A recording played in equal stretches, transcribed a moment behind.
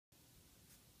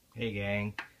Hey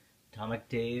gang,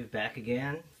 Atomic.dave back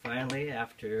again, finally,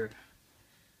 after,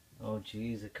 oh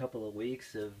geez, a couple of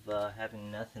weeks of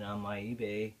having nothing on my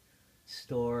eBay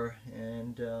store,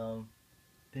 and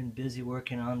been busy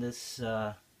working on this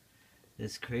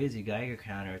crazy Geiger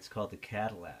counter. It's called the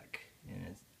Cadillac,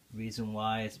 and the reason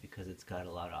why is because it's got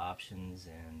a lot of options,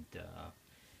 and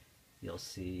you'll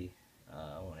see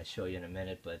when I show you in a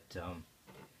minute, but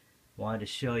wanted to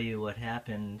show you what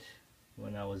happened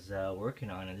when I was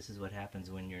working on it. This is what happens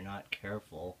when you're not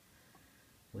careful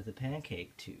with a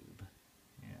pancake tube.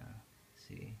 Yeah,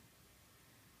 see?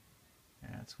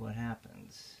 That's what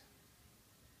happens.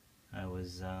 I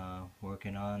was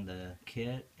working on the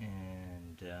kit,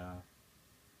 and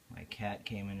my cat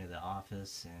came into the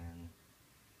office and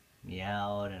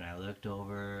meowed, and I looked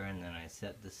over, and then I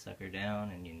set the sucker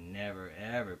down, and you never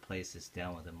ever place this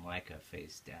down with a mica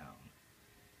face down.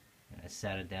 And I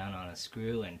sat it down on a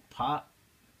screw and pop!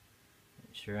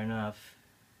 And sure enough,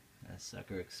 that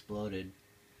sucker exploded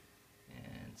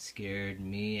and scared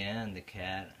me and the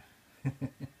cat.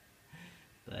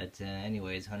 But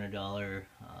anyways, $100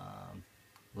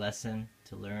 lesson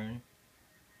to learn.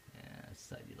 I just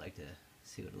thought you'd like to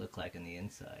see what it looked like on the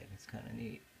inside. It's kind of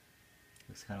neat.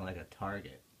 Looks kind of like a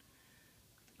target.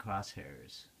 The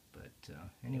crosshairs. But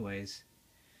anyways,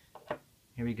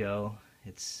 here we go.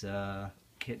 It's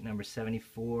kit number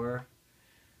 74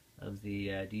 of the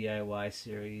DIY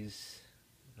series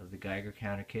of the Geiger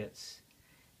counter kits,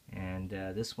 and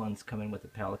this one's coming with a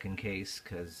Pelican case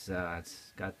because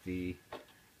it's got the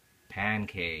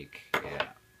pancake, yeah,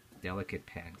 delicate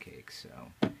pancake. So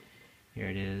here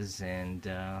it is, and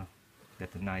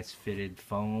got the nice fitted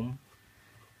foam,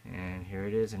 and here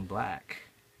it is in black,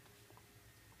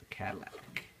 the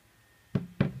Cadillac. Let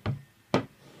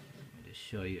me just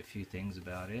show you a few things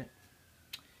about it.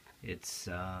 It's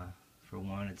for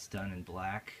one, it's done in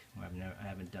black. I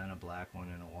haven't done a black one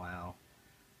in a while,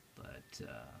 but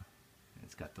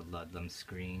it's got the Ludlam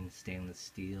screen, stainless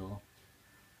steel,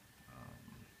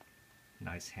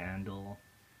 nice handle,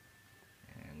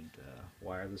 and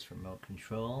wireless remote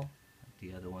control, like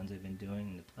the other ones I've been doing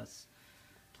in the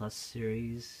Plus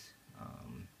series.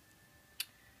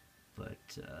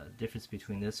 But difference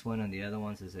between this one and the other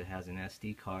ones is it has an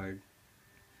SD card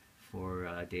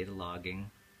for data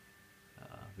logging,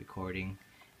 recording,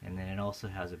 and then it also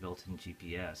has a built-in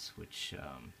GPS, which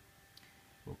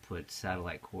will put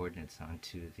satellite coordinates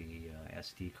onto the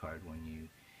SD card when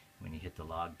you hit the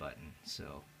log button.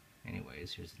 So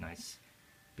anyways, here's a nice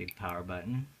big power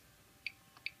button.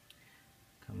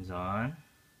 Comes on.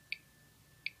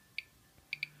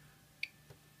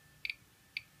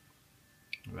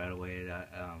 Right away it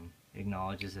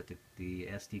acknowledges that the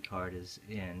SD card is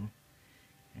in,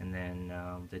 and then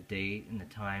the date and the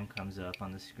time comes up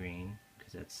on the screen,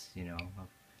 because that's, you know,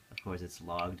 of course it's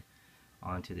logged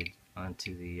onto the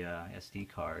SD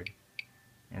card,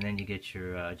 and then you get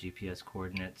your GPS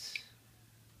coordinates,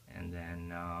 and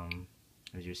then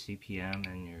there's your CPM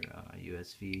and your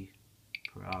USV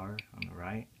per hour on the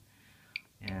right,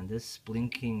 and this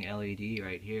blinking LED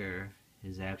right here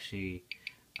is actually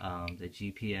the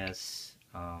GPS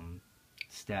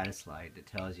status light that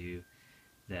tells you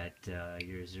that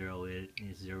you're zeroed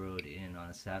in on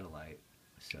a satellite.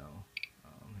 So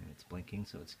and it's blinking,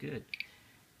 so it's good.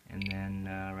 And then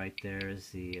right there is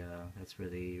the that's where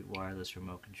the wireless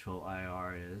remote control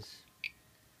IR is,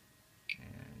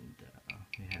 and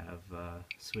we have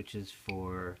switches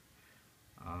for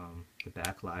the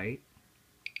backlight,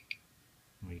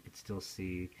 where you can still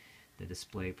see the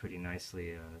display pretty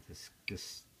nicely.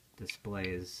 This display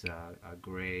is a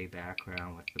gray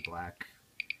background with the black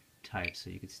type, so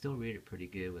you can still read it pretty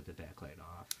good with the backlight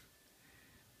off.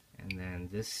 And then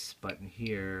this button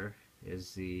here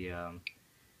is the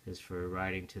is for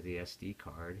writing to the SD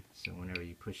card. So whenever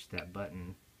you push that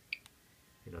button,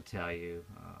 it'll tell you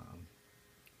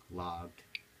logged,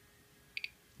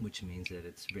 which means that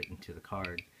it's written to the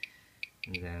card.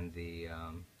 And then the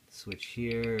switch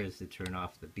here is to turn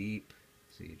off the beep,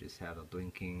 so you just have a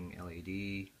blinking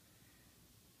LED.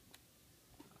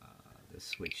 The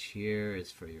switch here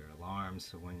is for your alarm,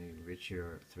 so when you reach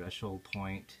your threshold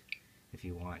point, if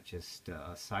you want just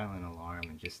a silent alarm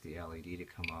and just the LED to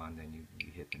come on, then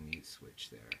you hit the mute switch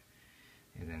there.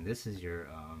 And then this is your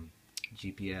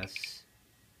GPS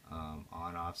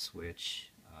on-off switch,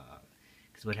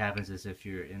 because what happens is if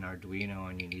you're in Arduino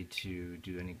and you need to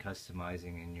do any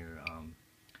customizing in your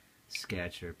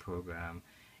sketch or program,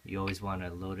 you always want to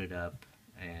load it up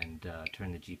and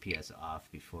turn the GPS off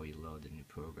before you load the new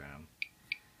program.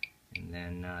 And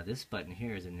then this button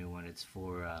here is a new one. It's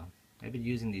for I've been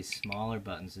using these smaller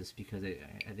buttons just because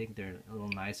I think they're a little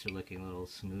nicer looking, a little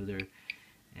smoother,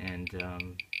 and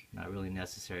not really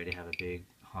necessary to have a big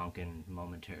honking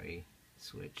momentary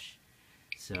switch.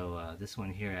 So this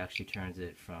one here actually turns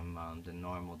it from the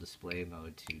normal display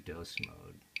mode to dose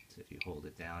mode. So if you hold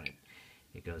it down,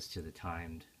 it goes to the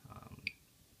timed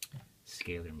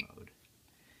scalar mode.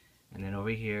 And then over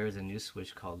here is a new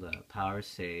switch called power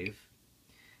save,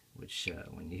 which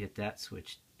when you hit that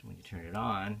switch, when you turn it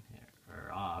on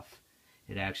or off,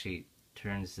 it actually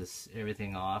turns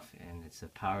everything off, and it's a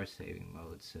power saving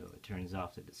mode. So it turns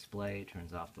off the display,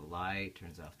 turns off the light,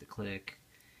 turns off the click,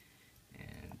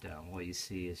 and what you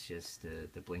see is just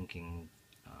the blinking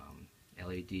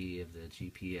LED of the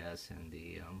GPS and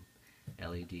the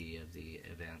LED of the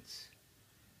events.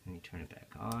 And you turn it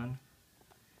back on,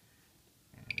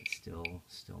 and it's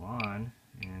still on.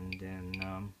 And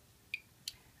then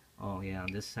oh yeah,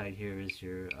 on this side here is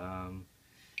your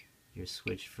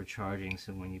switch for charging.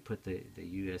 So when you put the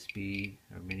USB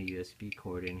or mini USB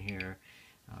cord in here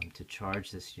to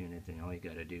charge this unit, then all you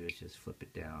got to do is just flip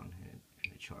it down, and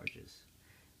it charges.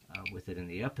 With it in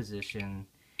the up position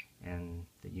and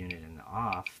the unit in the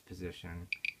off position,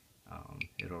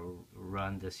 it'll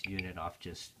run this unit off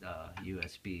just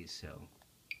USB. So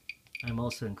I'm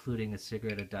also including a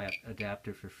cigarette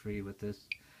adapter for free with the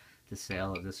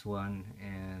sale of this one,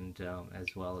 and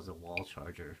as well as a wall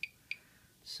charger.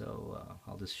 So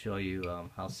I'll just show you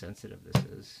how sensitive this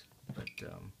is. But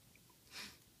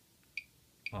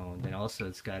oh, and then also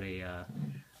it's got a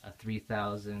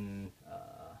 3000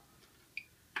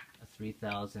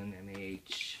 mAh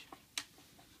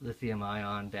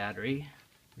lithium-ion battery,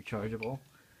 rechargeable.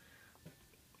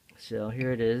 So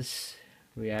here it is,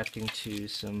 reacting to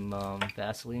some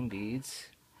Vaseline beads,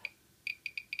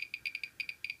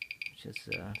 which is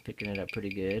picking it up pretty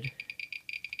good.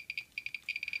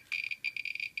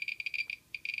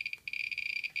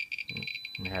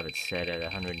 I have it set at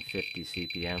 150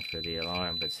 CPM for the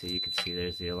alarm, but see, you can see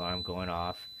there's the alarm going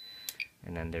off,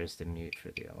 and then there's the mute for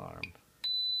the alarm.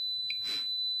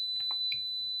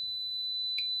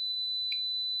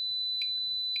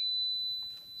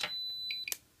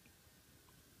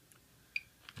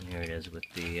 And here it is with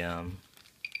the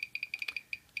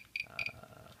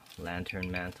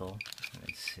lantern mantle.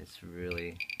 It's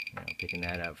really, picking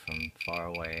that up from far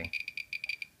away,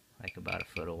 like about a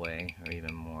foot away or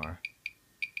even more.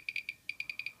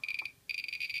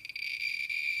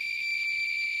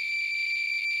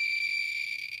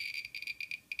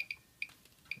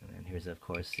 And here's of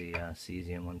course the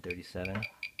cesium-137.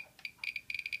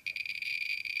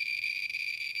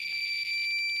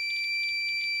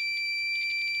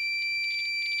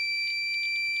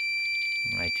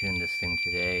 I tuned this thing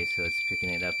today, so it's picking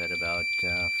it up at about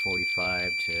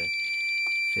 45 to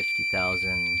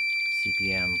 50,000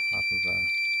 CPM off of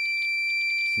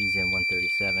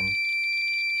cesium-137.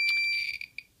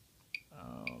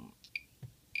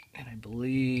 And I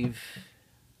believe,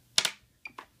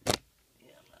 yeah,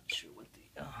 I'm not sure what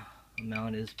the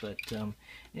amount is, but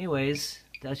anyways,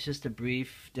 that's just a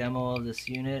brief demo of this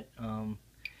unit.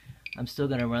 I'm still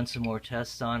going to run some more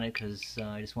tests on it because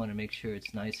I just want to make sure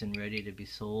it's nice and ready to be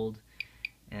sold.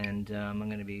 And I'm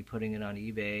going to be putting it on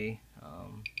eBay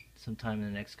sometime in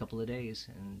the next couple of days.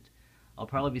 And I'll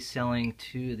probably be selling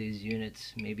 2 of these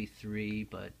units, maybe 3,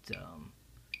 but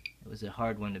it was a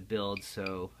hard one to build,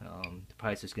 so the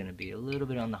price is going to be a little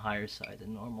bit on the higher side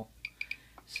than normal.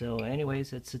 So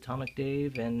anyways, it's Atomic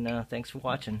Dave, and thanks for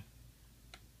watching.